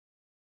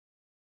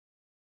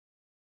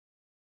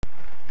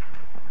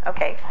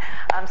Okay,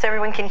 so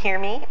everyone can hear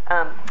me.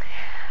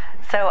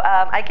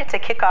 I get to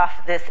kick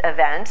off this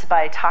event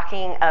by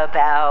talking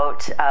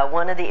about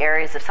one of the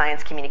areas of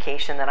science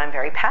communication that I'm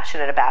very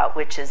passionate about,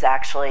 which is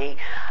actually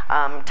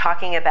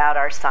talking about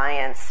our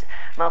science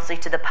mostly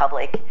to the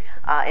public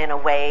in a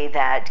way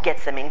that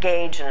gets them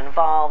engaged and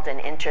involved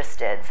and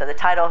interested. So the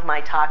title of my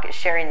talk is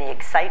Sharing the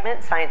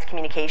Excitement, Science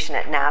Communication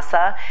at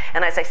NASA.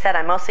 And as I said,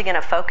 I'm mostly going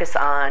to focus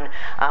on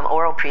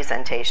oral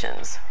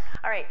presentations.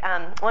 All right,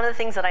 one of the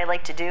things that I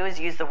like to do is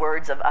use the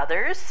words of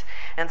others.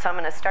 And so I'm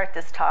going to start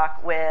this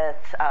talk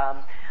with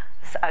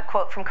a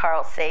quote from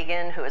Carl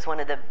Sagan, who is one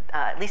of the,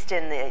 at least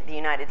in the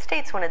United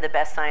States, one of the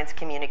best science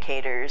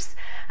communicators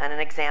and an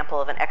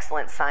example of an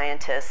excellent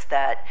scientist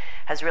that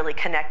has really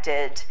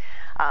connected,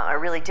 or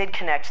really did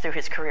connect through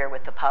his career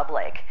with the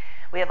public.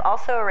 We have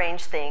also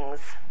arranged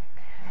things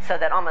so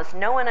that almost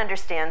no one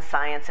understands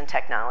science and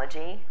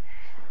technology.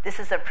 This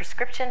is a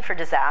prescription for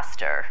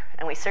disaster,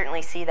 and we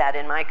certainly see that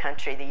in my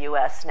country, the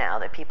US now,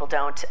 that people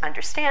don't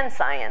understand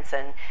science,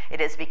 and it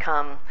has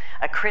become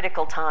a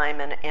critical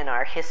time in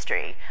our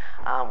history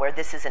where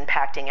this is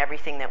impacting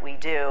everything that we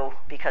do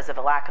because of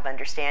a lack of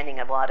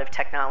understanding of a lot of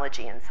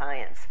technology and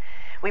science.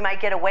 We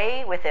might get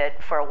away with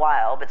it for a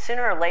while, but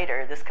sooner or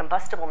later, this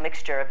combustible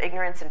mixture of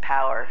ignorance and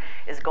power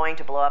is going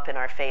to blow up in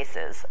our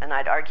faces. And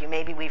I'd argue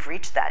maybe we've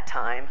reached that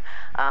time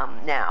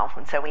now.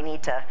 And so we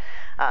need to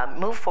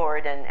move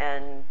forward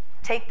and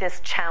take this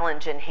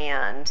challenge in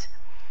hand.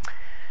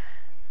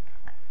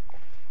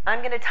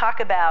 I'm going to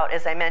talk about,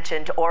 as I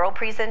mentioned, oral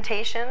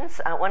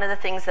presentations. One of the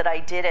things that I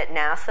did at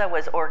NASA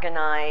was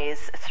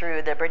organize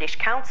through the British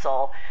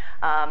Council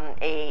an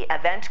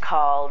event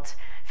called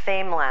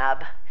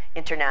FameLab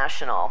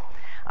International,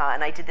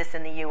 and I did this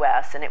in the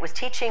US, and it was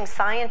teaching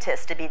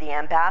scientists to be the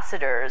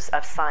ambassadors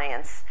of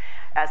science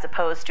as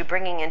opposed to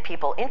bringing in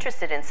people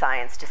interested in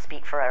science to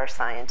speak for our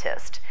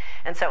scientists.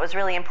 And so it was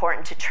really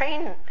important to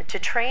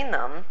train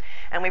them,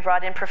 and we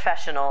brought in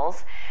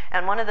professionals.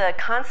 And one of the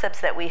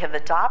concepts that we have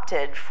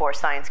adopted for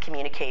science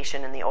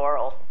communication in the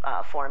oral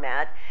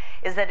format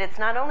is that it's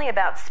not only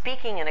about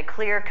speaking in a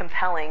clear,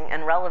 compelling,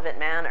 and relevant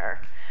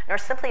manner, nor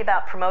simply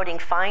about promoting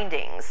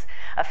findings.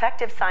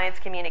 Effective science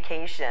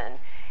communication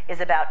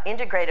is about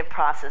integrative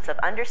process of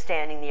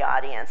understanding the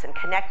audience and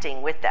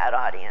connecting with that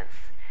audience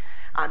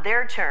on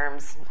their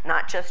terms,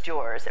 not just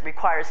yours. It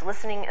requires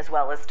listening as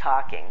well as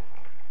talking.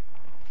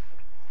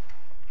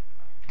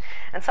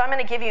 And so I'm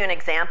going to give you an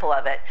example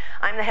of it.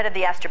 I'm the head of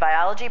the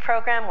astrobiology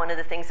program. One of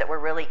the things that we're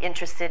really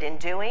interested in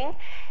doing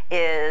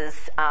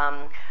is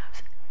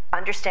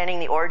understanding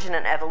the origin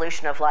and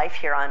evolution of life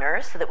here on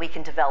Earth so that we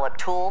can develop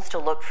tools to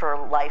look for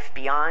life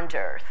beyond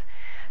Earth.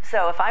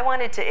 So if I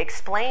wanted to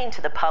explain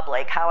to the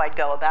public how I'd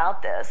go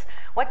about this,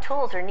 what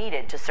tools are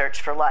needed to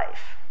search for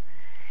life?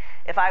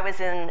 If I was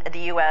in the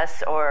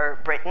US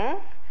or Britain,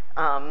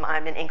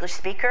 I'm an English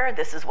speaker.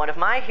 This is one of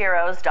my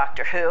heroes,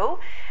 Doctor Who.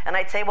 And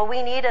I'd say, well,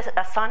 we need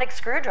a sonic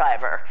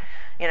screwdriver.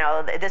 You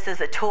know, this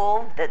is a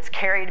tool that's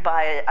carried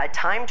by a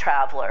time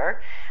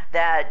traveler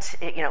that,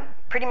 you know,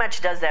 pretty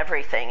much does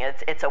everything.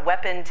 It's a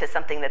weapon to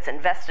something that's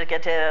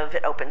investigative.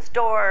 It opens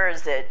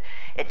doors. It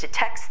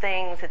detects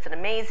things. It's an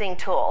amazing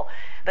tool.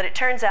 But it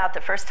turns out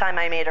the first time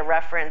I made a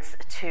reference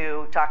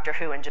to Doctor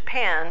Who in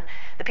Japan,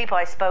 the people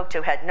I spoke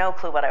to had no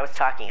clue what I was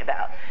talking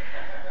about.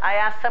 I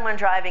asked someone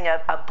driving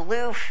a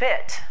blue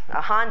Fit,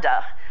 a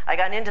Honda. I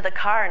got into the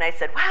car and I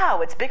said, wow,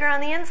 it's bigger on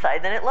the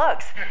inside than it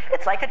looks.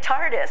 It's like a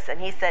TARDIS.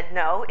 And he said,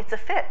 no, it's a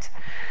Fit.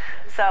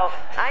 So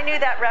I knew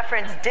that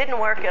reference didn't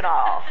work at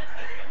all.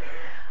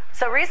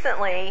 So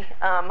recently,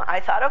 I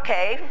thought,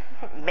 okay,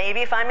 maybe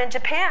if I'm in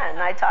Japan,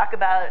 I talk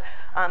about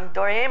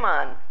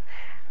Doraemon.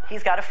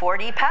 He's got a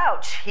 4D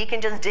pouch. He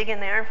can just dig in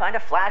there and find a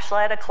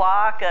flashlight, a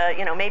clock.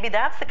 You know, maybe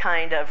that's the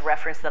kind of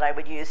reference that I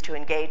would use to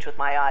engage with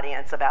my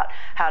audience about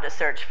how to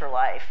search for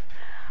life.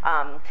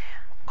 Of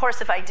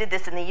course, if I did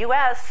this in the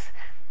US,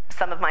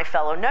 some of my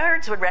fellow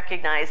nerds would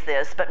recognize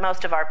this, but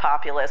most of our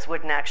populace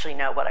wouldn't actually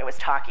know what I was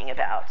talking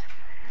about.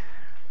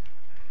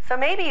 So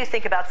maybe you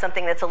think about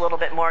something that's a little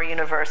bit more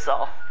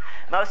universal.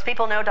 Most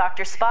people know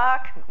Dr.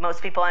 Spock.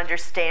 Most people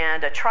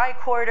understand a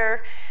tricorder.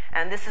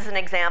 And this is an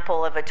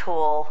example of a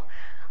tool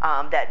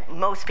that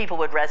most people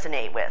would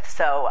resonate with.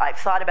 So I've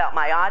thought about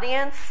my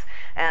audience,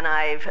 and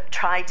I've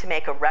tried to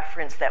make a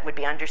reference that would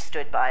be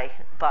understood by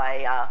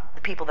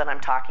the people that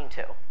I'm talking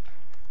to.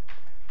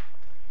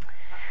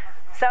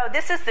 So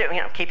this is the,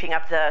 you know, keeping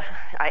up the,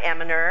 I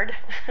am a nerd,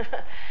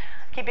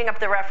 keeping up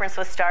the reference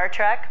with Star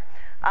Trek.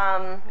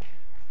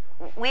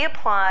 We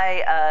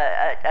apply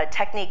a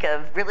technique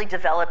of really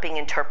developing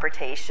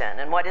interpretation.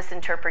 And what is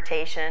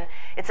interpretation?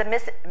 It's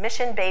a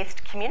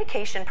mission-based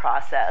communication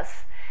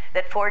process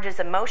that forges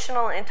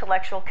emotional and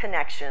intellectual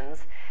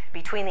connections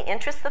between the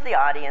interests of the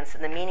audience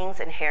and the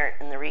meanings inherent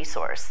in the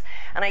resource.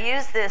 And I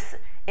use this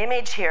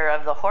image here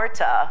of the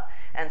Horta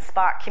and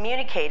Spock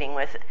communicating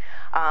with,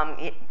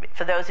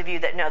 for those of you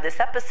that know this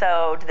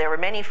episode, there were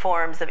many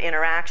forms of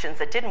interactions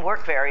that didn't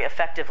work very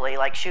effectively,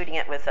 like shooting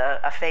it with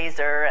a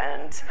phaser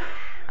and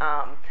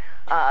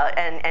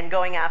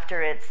going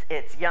after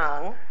its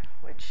young,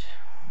 which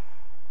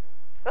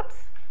Oops.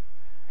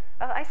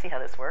 Oh, I see how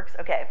this works.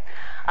 Okay.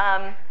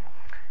 And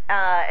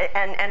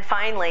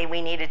finally,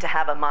 we needed to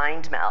have a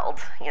mind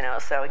meld.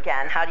 So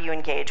again, how do you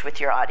engage with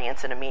your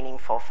audience in a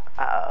meaningful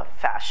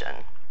fashion?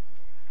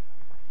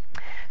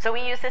 So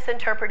we use this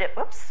interpretive,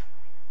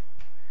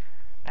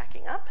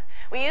 backing up.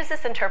 We use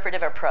this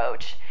interpretive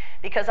approach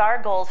because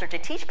our goals are to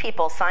teach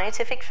people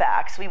scientific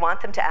facts. We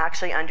want them to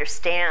actually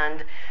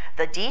understand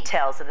the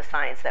details of the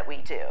science that we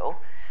do.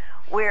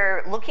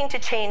 We're looking to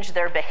change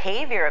their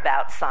behavior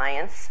about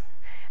science,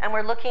 and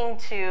we're looking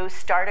to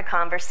start a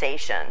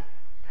conversation.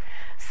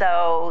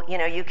 So,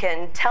 you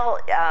can tell,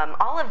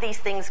 all of these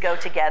things go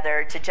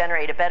together to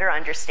generate a better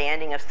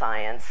understanding of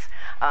science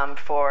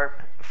for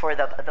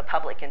the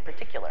public in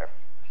particular.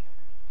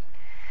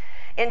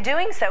 In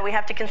doing so, we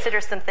have to consider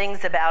some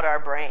things about our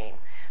brain.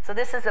 So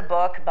this is a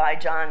book by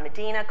John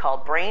Medina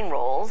called Brain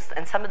Rules,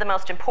 and some of the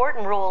most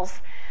important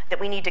rules that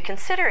we need to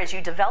consider as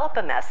you develop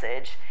a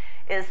message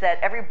is that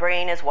every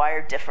brain is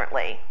wired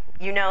differently.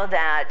 You know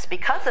that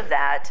because of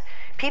that,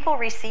 people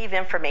receive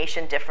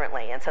information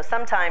differently, and so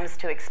sometimes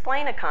to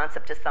explain a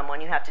concept to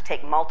someone, you have to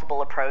take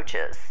multiple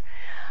approaches.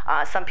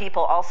 Some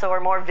people also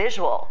are more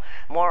visual,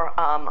 more,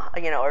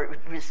 or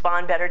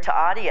respond better to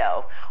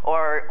audio,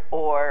 or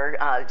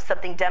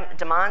something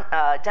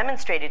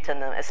demonstrated to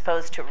them as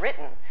opposed to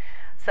written.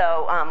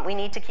 So we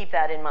need to keep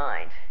that in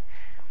mind.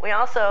 We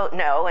also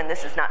know, and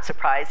this is not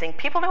surprising,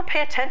 people don't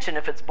pay attention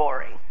if it's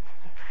boring.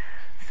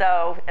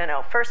 So,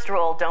 first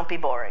rule, don't be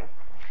boring.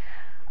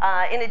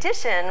 In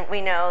addition,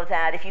 we know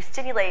that if you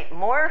stimulate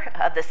more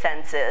of the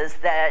senses,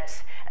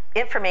 that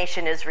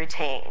information is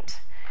retained.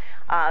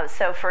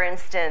 So, for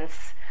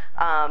instance,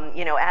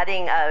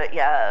 adding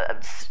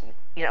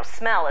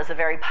smell is a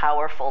very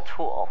powerful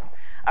tool,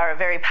 or a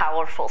very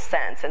powerful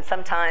sense. And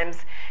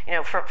sometimes,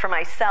 for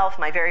myself,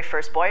 my very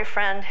first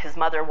boyfriend, his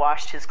mother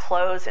washed his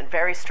clothes in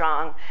very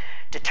strong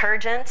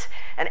detergent,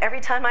 and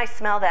every time I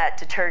smell that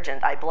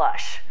detergent, I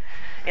blush.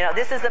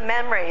 This is a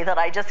memory that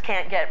I just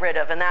can't get rid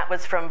of, and that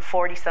was from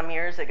 40-some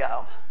years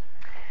ago.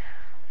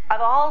 Of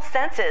all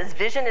senses,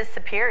 vision is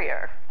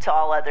superior to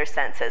all other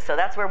senses, so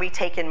that's where we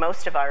take in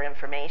most of our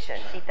information.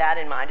 Keep that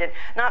in mind. And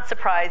not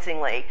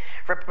surprisingly,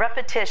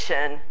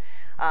 repetition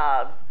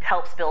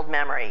helps build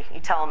memory. You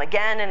tell them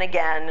again and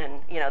again,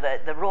 and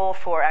the rule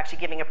for actually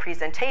giving a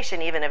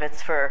presentation, even if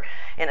it's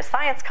in a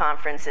science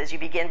conference, is you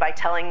begin by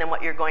telling them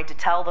what you're going to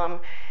tell them,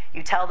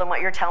 you tell them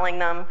what you're telling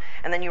them,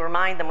 and then you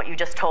remind them what you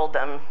just told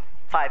them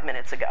 5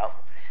 minutes ago.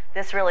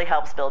 This really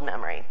helps build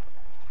memory.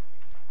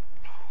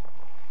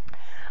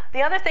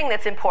 The other thing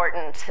that's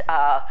important,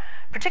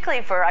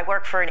 particularly I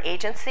work for an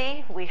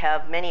agency, we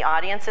have many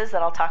audiences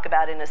that I'll talk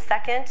about in a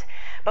second,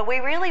 but we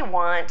really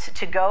want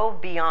to go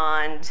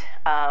beyond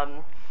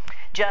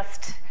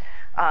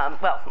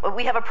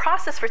we have a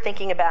process for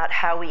thinking about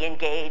how we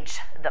engage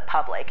the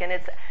public, and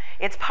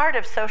it's part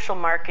of social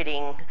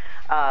marketing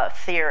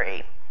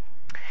theory.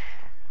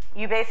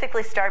 You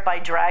basically start by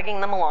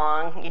dragging them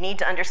along. You need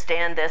to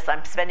understand this.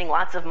 I'm spending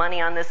lots of money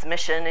on this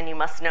mission, and you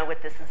must know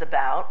what this is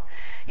about.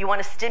 You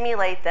want to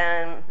stimulate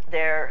them,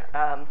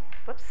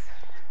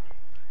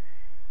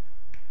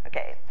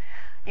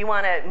 You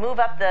want to move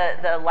up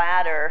the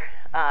ladder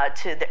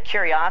to the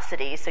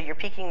curiosity, so you're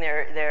piquing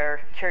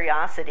their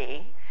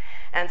curiosity.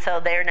 And so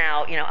they're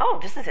now, oh,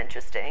 this is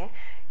interesting.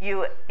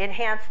 You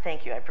enhance,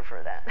 thank you, I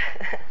prefer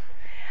that.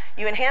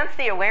 You enhance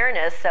the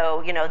awareness,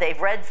 so they've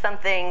read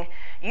something,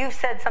 you've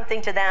said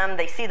something to them,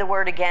 they see the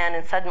word again,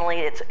 and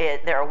suddenly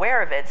they're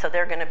aware of it, so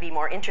they're going to be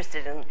more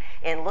interested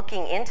in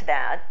looking into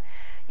that.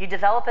 You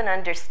develop an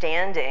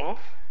understanding.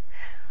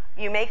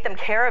 You make them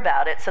care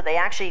about it, so they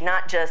actually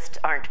aren't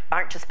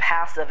just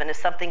passive, and if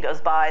something goes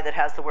by that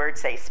has the word,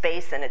 say,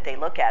 space in it, they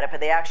look at it, but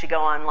they actually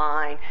go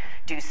online,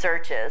 do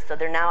searches, so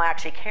they're now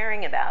actually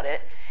caring about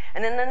it.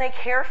 And then they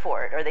care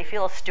for it, or they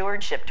feel a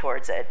stewardship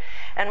towards it.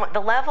 And the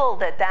level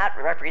that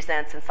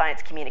represents in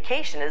science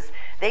communication is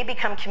they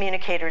become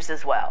communicators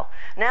as well.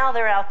 Now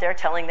they're out there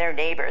telling their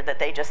neighbor that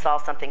they just saw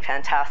something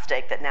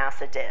fantastic that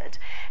NASA did.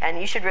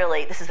 And you should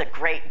really, this is a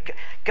great,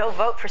 go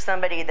vote for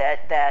somebody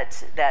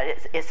that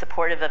is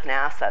supportive of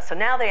NASA. So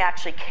now they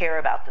actually care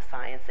about the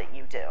science that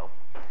you do.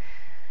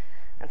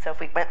 And so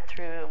if we went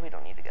through, we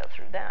don't need to go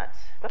through that.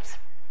 Whoops,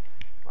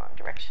 wrong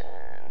direction.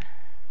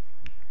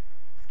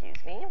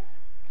 Excuse me.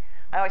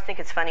 I always think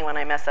it's funny when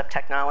I mess up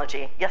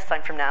technology. Yes,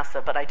 I'm from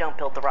NASA, but I don't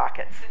build the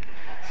rockets.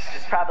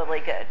 It's probably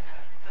good.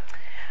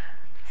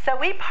 So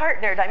we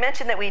partnered. I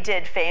mentioned that we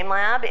did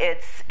FameLab.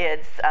 It's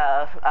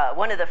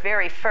one of the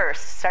very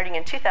first, starting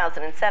in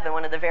 2007,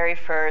 one of the very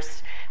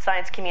first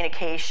science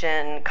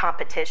communication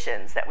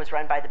competitions that was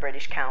run by the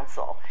British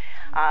Council.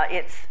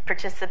 Its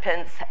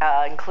participants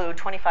include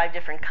 25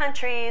 different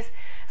countries.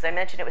 As I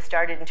mentioned, it was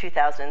started in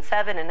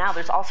 2007, and now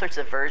there's all sorts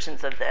of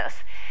versions of this.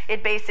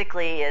 It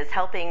basically is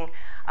helping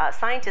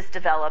scientists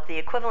developed the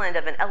equivalent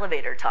of an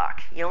elevator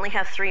talk. You only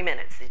have 3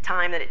 minutes, the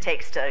time that it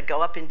takes to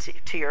go up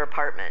into your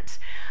apartment,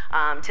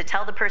 to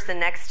tell the person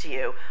next to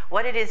you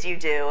what it is you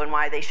do and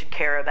why they should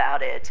care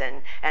about it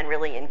and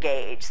really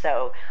engage.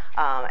 So,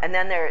 and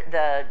then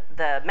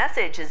the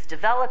message is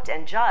developed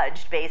and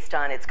judged based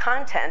on its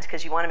content,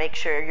 because you want to make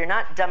sure you're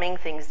not dumbing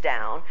things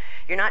down,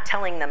 you're not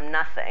telling them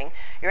nothing,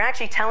 you're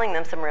actually telling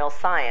them some real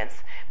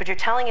science, but you're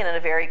telling it in a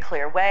very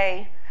clear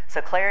way. So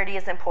clarity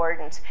is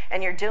important,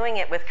 and you're doing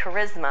it with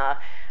charisma,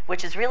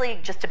 which is really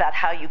just about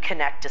how you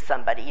connect to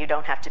somebody. You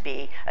don't have to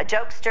be a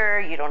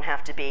jokester, you don't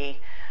have to be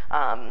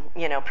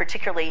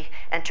particularly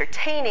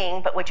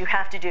entertaining, but what you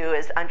have to do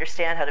is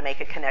understand how to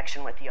make a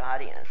connection with the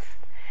audience.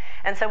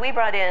 And so we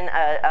brought in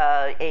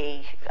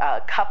a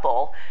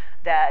couple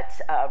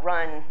that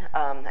run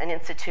an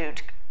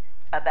institute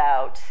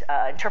about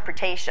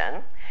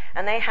interpretation,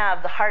 and they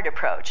have the HEART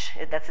approach.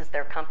 This is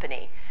their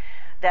company.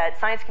 That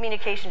science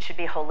communication should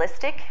be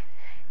holistic,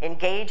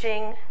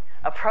 engaging,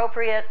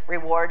 appropriate,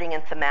 rewarding,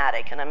 and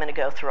thematic. And I'm going to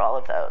go through all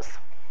of those.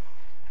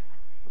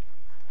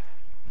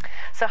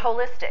 So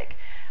holistic.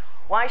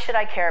 Why should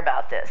I care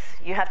about this?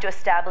 You have to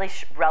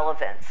establish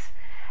relevance.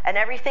 And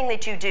everything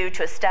that you do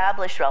to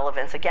establish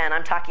relevance, again,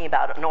 I'm talking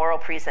about an oral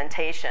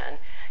presentation,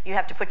 you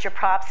have to put your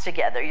props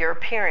together, your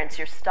appearance,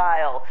 your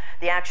style,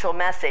 the actual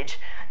message.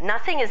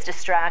 Nothing is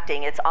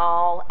distracting. It's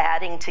all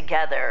adding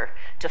together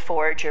to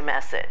forge your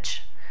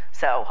message.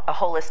 So a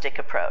holistic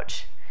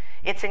approach.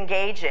 It's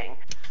engaging.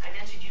 I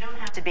mentioned you don't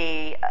have to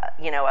be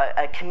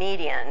a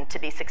comedian to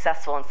be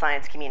successful in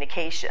science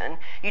communication.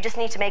 You just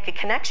need to make a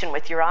connection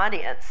with your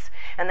audience.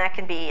 And that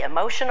can be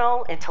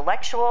emotional,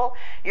 intellectual.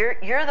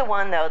 You're the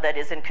one, though, that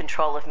is in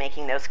control of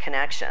making those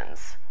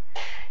connections.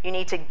 You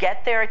need to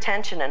get their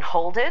attention and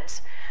hold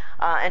it,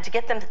 and to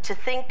get them to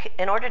think,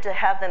 in order to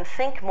have them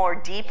think more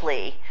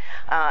deeply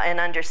and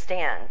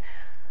understand.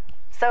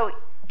 So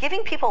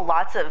giving people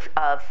lots of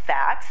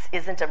facts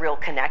isn't a real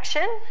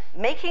connection.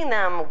 Making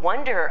them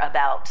wonder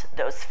about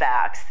those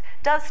facts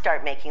does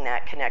start making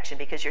that connection,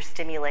 because you're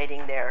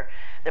stimulating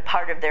the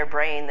part of their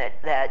brain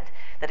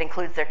that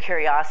includes their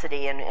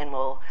curiosity and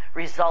will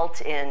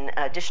result in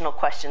additional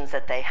questions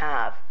that they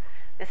have.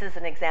 This is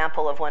an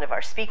example of one of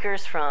our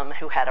speakers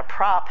who had a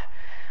prop,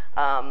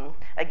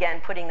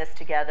 again, putting this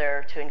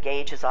together to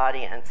engage his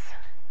audience.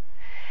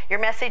 Your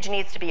message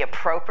needs to be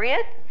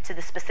appropriate to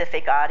the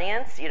specific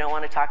audience. You don't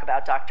want to talk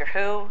about Doctor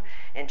Who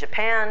in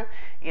Japan.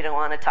 You don't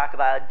want to talk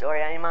about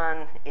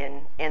Doraemon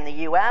in the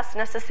US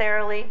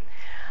necessarily.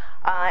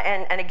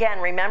 And again,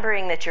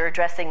 remembering that you're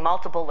addressing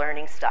multiple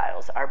learning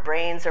styles. Our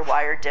brains are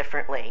wired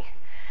differently.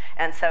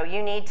 And so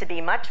you need to be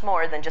much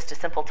more than just a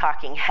simple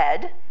talking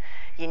head.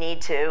 You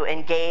need to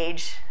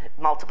engage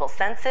multiple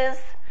senses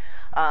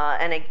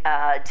and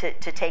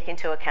to take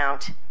into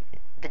account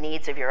the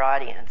needs of your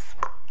audience.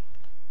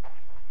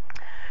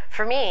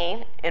 For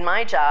me, in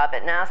my job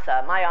at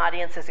NASA, my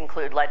audiences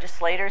include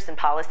legislators and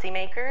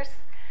policymakers,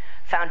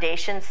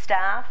 foundation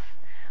staff,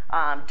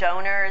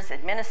 donors,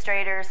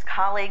 administrators,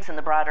 colleagues, and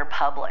the broader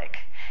public.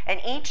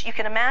 And you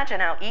can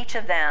imagine how each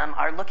of them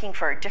are looking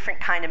for a different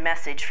kind of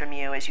message from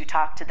you as you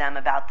talk to them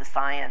about the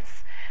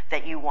science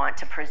that you want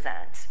to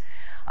present.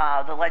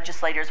 The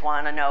legislators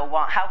want to know,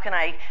 well, how can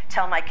I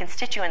tell my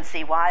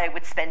constituency why I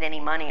would spend any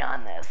money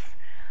on this?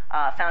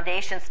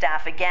 Foundation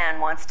staff, again,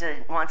 wants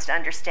to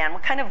understand,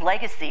 what kind of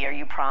legacy are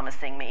you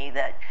promising me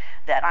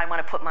that I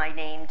want to put my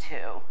name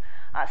to?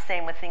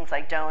 Same with things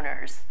like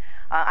donors.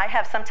 I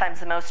have sometimes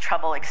the most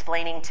trouble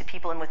explaining to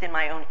people within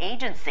my own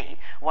agency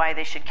why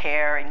they should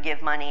care and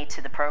give money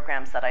to the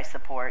programs that I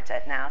support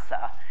at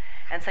NASA.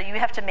 And so you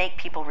have to make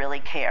people really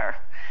care,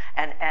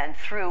 and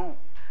through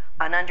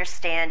an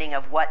understanding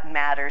of what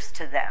matters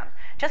to them.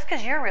 Just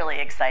because you're really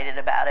excited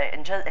about it,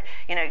 and just,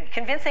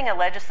 convincing a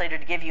legislator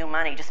to give you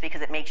money just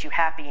because it makes you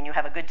happy and you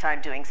have a good time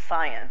doing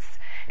science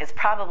is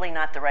probably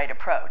not the right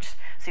approach.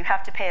 So you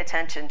have to pay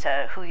attention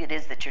to who it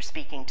is that you're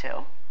speaking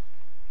to.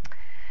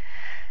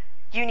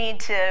 You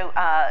need to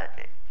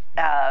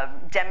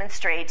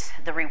demonstrate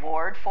the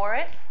reward for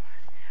it.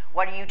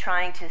 What are you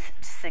trying to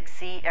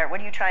succeed, or what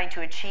are you trying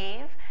to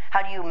achieve?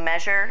 How do you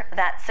measure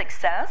that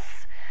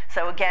success?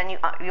 So again,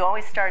 you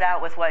always start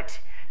out with what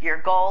your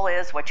goal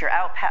is, what your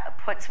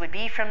outputs would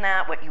be from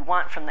that, what you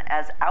want from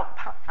as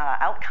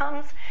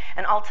outcomes,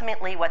 and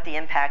ultimately what the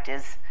impact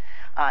is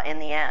in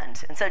the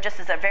end. And so just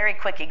as a very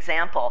quick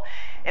example,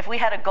 if we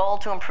had a goal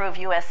to improve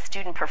US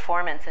student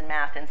performance in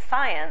math and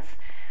science,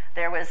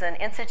 there was an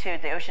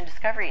institute, the Ocean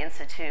Discovery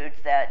Institute,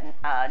 that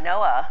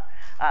NOAA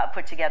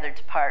put together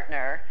to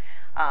partner,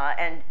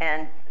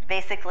 and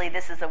basically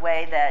this is a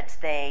way that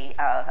they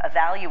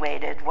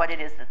evaluated what it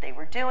is that they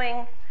were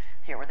doing.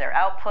 Here were their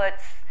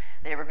outputs.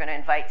 They were going to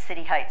invite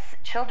City Heights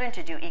children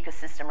to do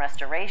ecosystem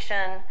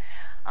restoration.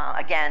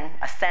 Again,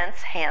 a sense,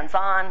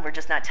 hands-on. We're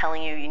just not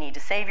telling you need to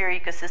save your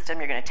ecosystem.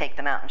 You're going to take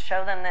them out and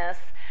show them this.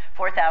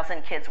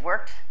 4,000 kids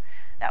worked.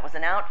 That was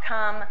an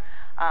outcome.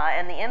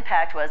 And the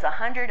impact was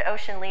 100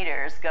 ocean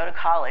leaders go to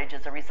college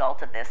as a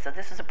result of this. So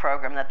this is a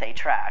program that they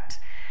tracked.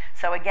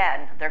 So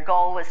again, their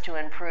goal was to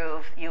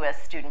improve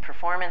U.S. student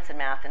performance in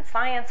math and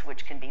science,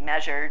 which can be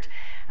measured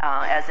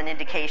as an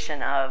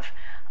indication of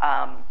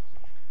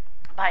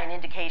by an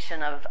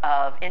indication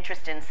of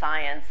interest in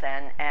science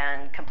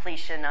and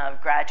completion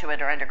of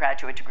graduate or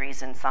undergraduate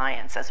degrees in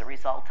science as a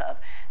result of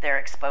their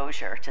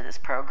exposure to this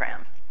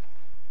program.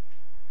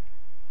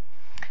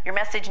 Your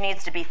message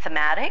needs to be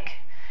thematic.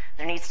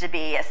 There needs to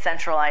be a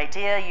central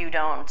idea. You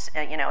don't,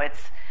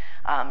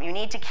 you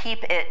need to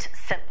keep it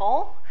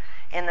simple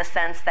in the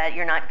sense that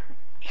you're not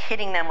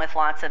hitting them with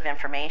lots of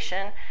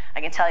information.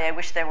 I can tell you, I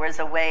wish there was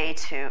a way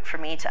for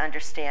me to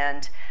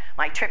understand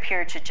my trip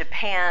here to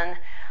Japan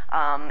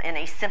in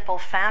a simple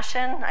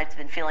fashion. I've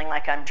been feeling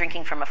like I'm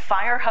drinking from a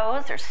fire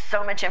hose. There's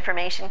so much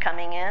information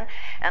coming in,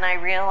 and I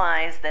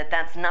realized that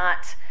that's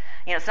not,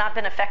 it's not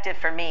been effective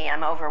for me.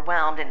 I'm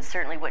overwhelmed, and it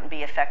certainly wouldn't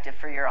be effective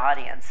for your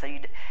audience. So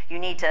you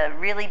need to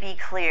really be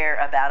clear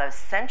about a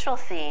central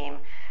theme,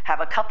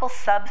 have a couple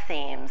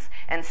sub-themes,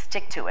 and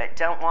stick to it.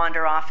 Don't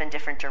wander off in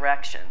different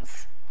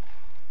directions.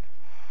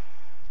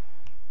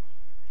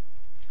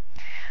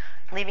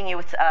 Leaving you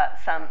with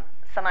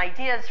some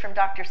ideas from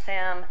Dr.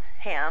 Sam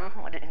Ham.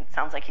 It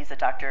sounds like he's a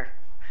Dr.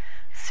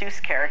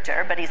 Seuss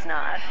character, but he's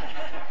not.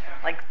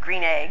 Like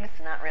green eggs,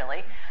 not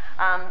really.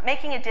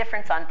 Making a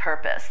difference on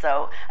purpose.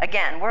 So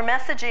again, we're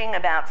messaging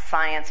about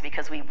science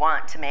because we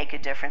want to make a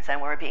difference,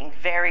 and we're being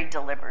very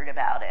deliberate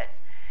about it.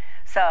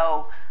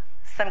 So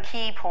some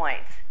key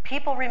points.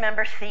 People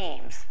remember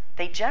themes.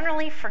 They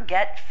generally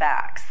forget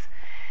facts.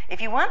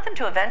 If you want them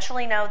to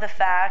eventually know the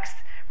facts,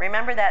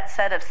 remember that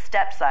set of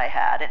steps I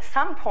had. At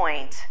some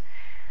point,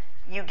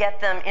 you get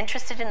them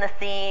interested in the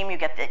theme,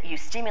 you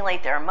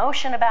stimulate their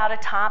emotion about a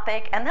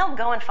topic, and they'll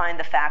go and find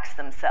the facts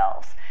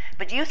themselves.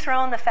 But you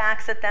throw in the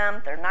facts at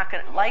them, they're not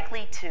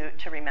likely to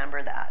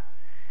remember that.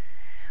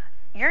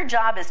 Your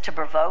job is to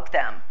provoke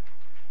them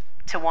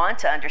to want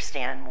to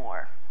understand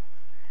more.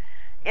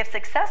 If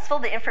successful,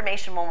 the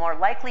information will more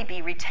likely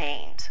be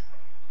retained.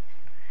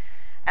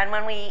 And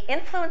when we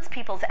influence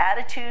people's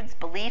attitudes,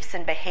 beliefs,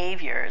 and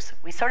behaviors,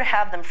 we sort of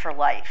have them for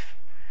life.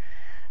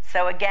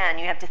 So again,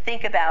 you have to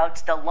think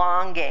about the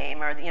long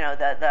game, or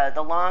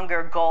the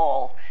longer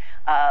goal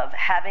of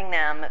having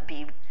them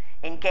be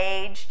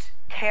engaged,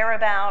 care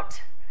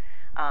about,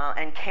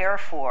 and care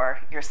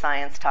for your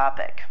science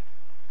topic.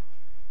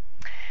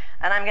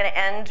 And I'm going to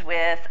end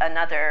with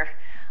another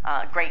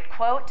great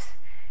quote.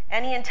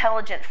 Any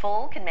intelligent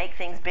fool can make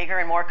things bigger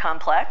and more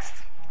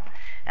complex.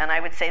 And I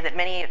would say that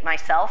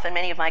myself and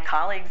many of my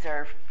colleagues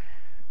are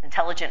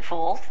intelligent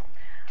fools.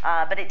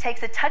 But it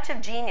takes a touch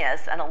of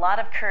genius and a lot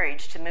of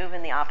courage to move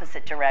in the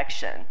opposite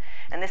direction.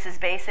 And this is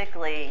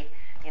basically,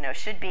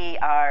 should be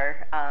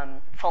our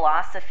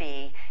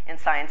philosophy in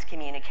science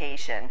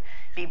communication.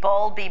 Be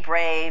bold, be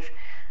brave,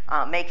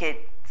 make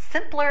it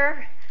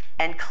simpler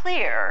and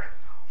clear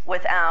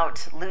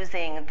without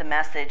losing the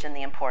message and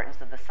the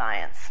importance of the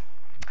science.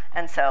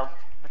 And so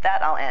with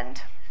that, I'll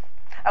end.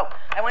 Oh,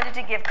 I wanted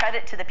to give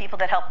credit to the people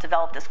that helped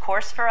develop this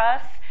course for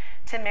us,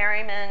 Tim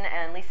Merriman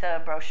and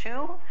Lisa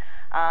Brochu.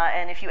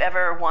 And if you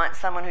ever want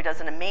someone who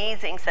does an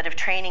amazing set of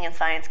training in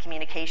science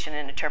communication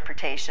and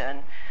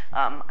interpretation,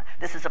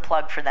 this is a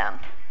plug for them.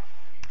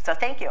 So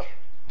thank you.